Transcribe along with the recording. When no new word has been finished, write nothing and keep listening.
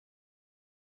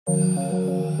The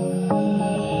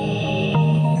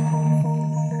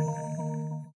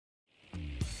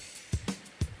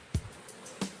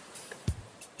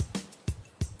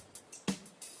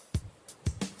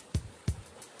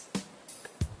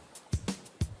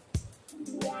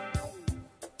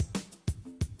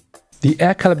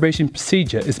air calibration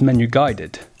procedure is menu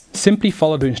guided. Simply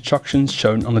follow the instructions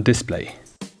shown on the display.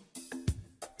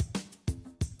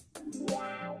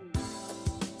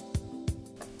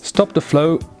 Stop the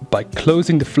flow by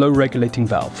closing the flow regulating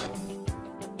valve.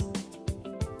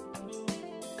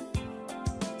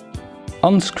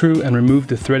 Unscrew and remove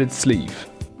the threaded sleeve.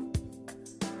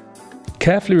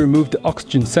 Carefully remove the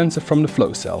oxygen sensor from the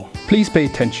flow cell. Please pay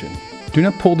attention. Do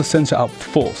not pull the sensor out with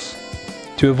force.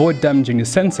 To avoid damaging the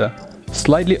sensor,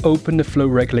 slightly open the flow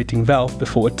regulating valve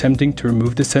before attempting to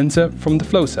remove the sensor from the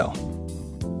flow cell.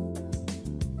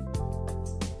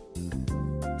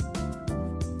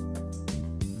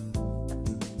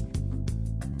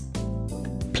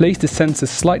 Place the sensor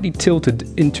slightly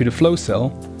tilted into the flow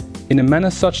cell in a manner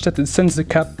such that the sensor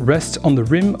cap rests on the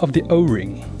rim of the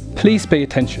O-ring. Please pay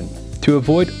attention. To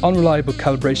avoid unreliable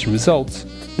calibration results,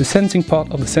 the sensing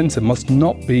part of the sensor must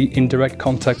not be in direct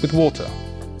contact with water.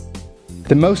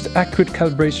 The most accurate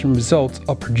calibration results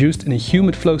are produced in a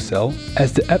humid flow cell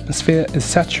as the atmosphere is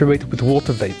saturated with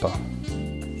water vapor.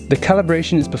 The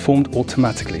calibration is performed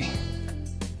automatically.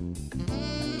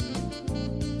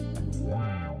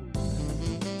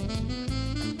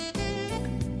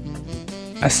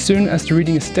 As soon as the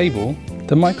reading is stable,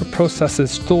 the microprocessor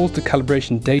stores the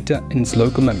calibration data in its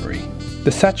local memory.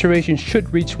 The saturation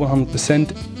should reach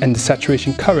 100% and the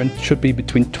saturation current should be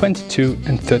between 22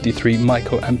 and 33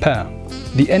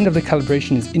 microampere. The end of the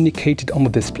calibration is indicated on the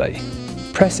display.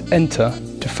 Press Enter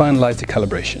to finalize the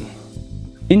calibration.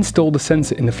 Install the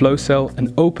sensor in the flow cell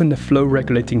and open the flow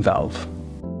regulating valve.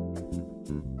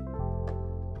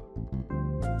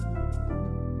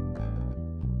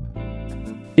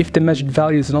 If the measured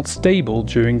values are not stable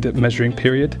during the measuring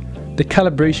period, the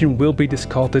calibration will be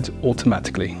discarded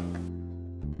automatically.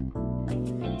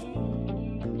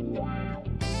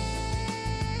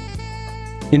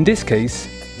 In this case,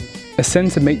 a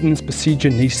sensor maintenance procedure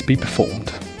needs to be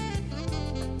performed.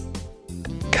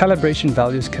 Calibration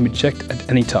values can be checked at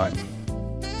any time.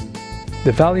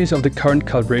 The values of the current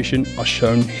calibration are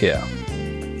shown here.